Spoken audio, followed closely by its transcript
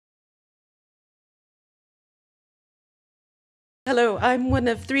Hello, I'm one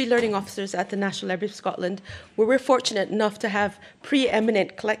of 3 learning officers at the National Library of Scotland, where we're fortunate enough to have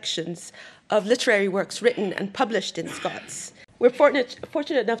preeminent collections of literary works written and published in Scots. We're fortunate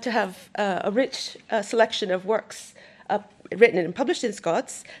enough to have a rich selection of works written and published in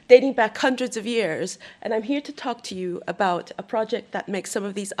Scots, dating back hundreds of years, and I'm here to talk to you about a project that makes some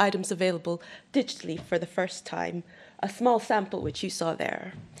of these items available digitally for the first time, a small sample which you saw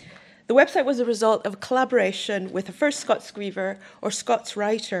there. The website was a result of a collaboration with a first Scots Griever or Scots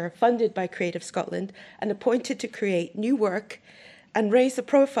writer funded by Creative Scotland and appointed to create new work and raise the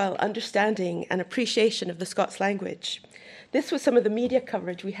profile, understanding and appreciation of the Scots language. This was some of the media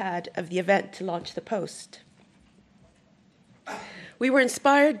coverage we had of the event to launch the post. We were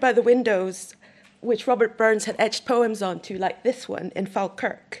inspired by the windows which Robert Burns had etched poems onto, like this one in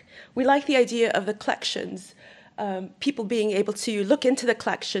Falkirk. We like the idea of the collections, people being able to look into the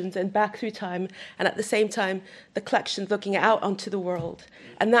collections and back through time, and at the same time, the collections looking out onto the world.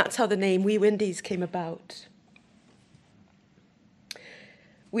 And that's how the name We Windaes came about.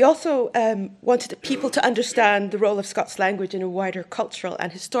 We also wanted people to understand the role of Scots language in a wider cultural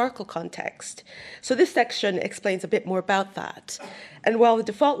and historical context. So this section explains a bit more about that. And while the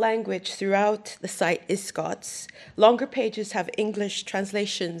default language throughout the site is Scots, longer pages have English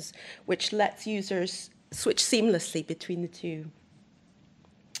translations, which lets users switch seamlessly between the two.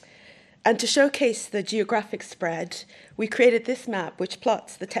 And to showcase the geographic spread, we created this map which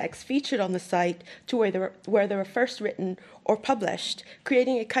plots the text featured on the site to where they were first written or published,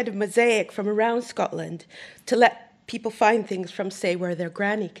 creating a kind of mosaic from around Scotland to let people find things from, say, where their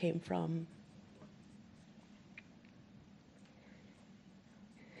granny came from.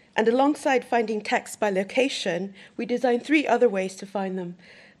 And alongside finding texts by location, we designed 3 other ways to find them.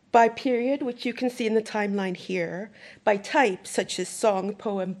 By period, which you can see in the timeline here, by type, such as song,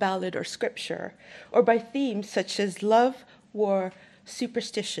 poem, ballad, or scripture, or by themes such as love, war,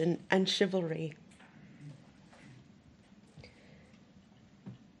 superstition, and chivalry.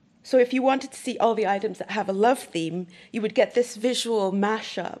 So if you wanted to see all the items that have a love theme, you would get this visual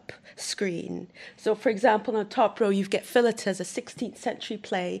mashup screen. So for example, on the top row, you get Philotas, a 16th century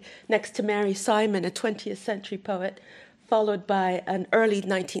play, next to Mary Simon, a 20th century poet, followed by an early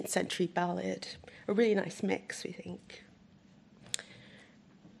 19th century ballad. A really nice mix, we think.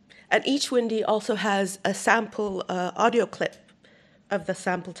 And each Windy also has a sample audio clip of the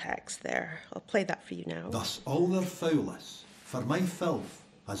sample text there. I'll play that for you now. Thus all their foulness, for my filth,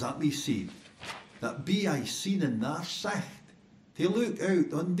 as at me seed, that be I seen in their sight, to look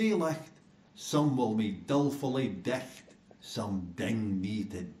out on daylight, some will me dulfully dicht, some ding me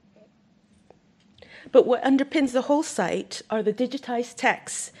to. But what underpins the whole site are the digitized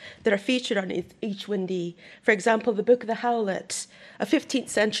texts that are featured on each Windy. For example, the Book of the Howlet, a 15th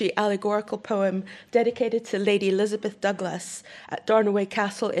century allegorical poem dedicated to Lady Elizabeth Douglas at Darnaway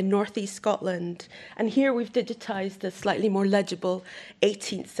Castle in northeast Scotland. And here we've digitized the slightly more legible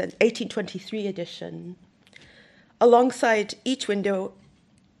 1823 edition. Alongside each window,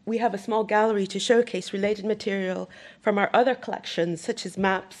 we have a small gallery to showcase related material from our other collections, such as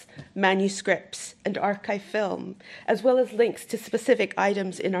maps, manuscripts, and archive film, as well as links to specific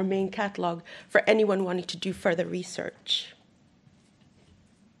items in our main catalogue for anyone wanting to do further research.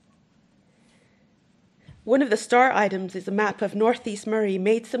 One of the star items is a map of Northeast Moray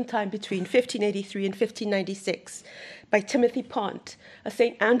made sometime between 1583 and 1596 by Timothy Pont, a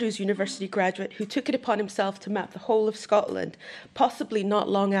St. Andrews University graduate who took it upon himself to map the whole of Scotland, possibly not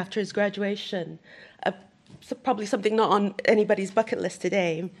long after his graduation. So probably something not on anybody's bucket list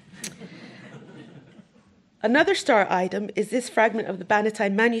today. Another star item is this fragment of the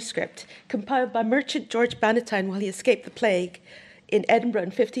Bannatyne manuscript, compiled by merchant George Bannatyne while he escaped the plague in Edinburgh in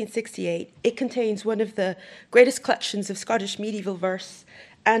 1568. It contains one of the greatest collections of Scottish medieval verse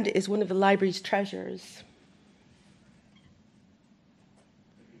and is one of the library's treasures.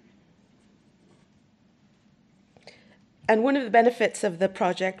 And one of the benefits of the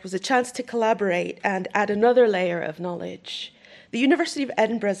project was a chance to collaborate and add another layer of knowledge. The University of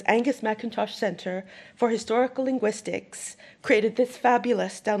Edinburgh's Angus McIntosh Centre for Historical Linguistics created this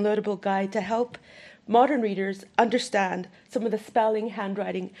fabulous downloadable guide to help modern readers understand some of the spelling,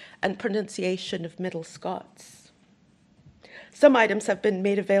 handwriting, and pronunciation of Middle Scots. Some items have been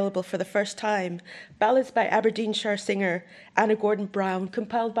made available for the first time. Ballads by Aberdeenshire singer Anna Gordon Brown,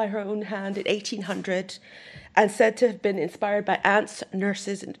 compiled by her own hand in 1800, and said to have been inspired by aunts,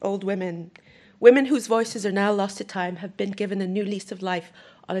 nurses, and old women. Women whose voices are now lost to time have been given a new lease of life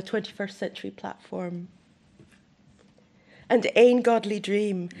on a 21st century platform. and Ain Godly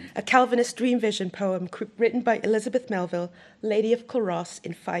Dream, a Calvinist dream vision poem written by Elizabeth Melville, Lady of Culross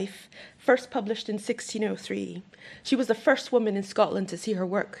in Fife, first published in 1603. She was the first woman in Scotland to see her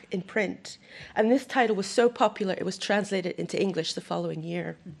work in print, and this title was so popular it was translated into English the following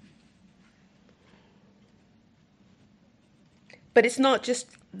year. But it's not just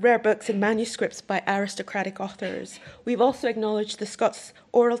rare books and manuscripts by aristocratic authors. We've also acknowledged the Scots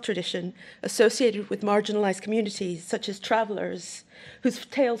oral tradition associated with marginalised communities, such as travellers, whose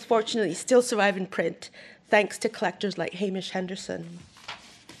tales fortunately still survive in print, thanks to collectors like Hamish Henderson.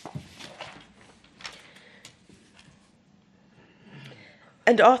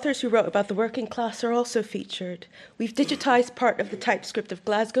 And authors who wrote about the working class are also featured. We've digitised part of the typescript of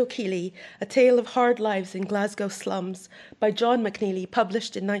Glasgow Keeley, A Tale of Hard Lives in Glasgow Slums, by John McNeely,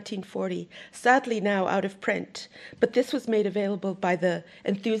 published in 1940, sadly now out of print, but this was made available by the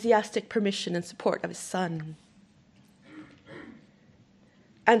enthusiastic permission and support of his son.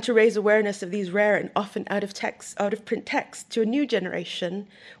 And to raise awareness of these rare and often out-of-print texts to a new generation,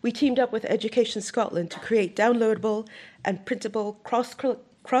 we teamed up with Education Scotland to create downloadable and printable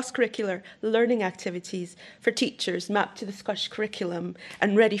cross-curricular learning activities for teachers mapped to the Scottish curriculum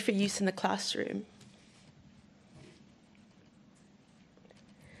and ready for use in the classroom.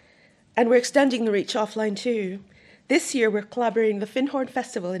 And we're extending the reach offline too. This year, we're collaborating with the Finhorn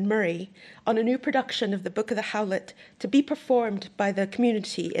Festival in Murray on a new production of the Book of the Howlet to be performed by the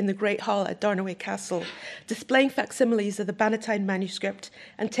community in the Great Hall at Darnaway Castle, displaying facsimiles of the Bannatyne manuscript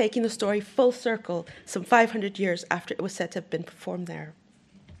and taking the story full circle some 500 years after it was said to have been performed there.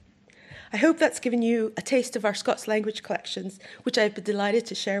 I hope that's given you a taste of our Scots language collections, which I've been delighted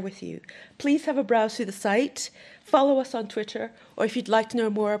to share with you. Please have a browse through the site, follow us on Twitter, or if you'd like to know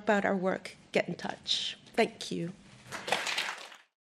more about our work, get in touch. Thank you.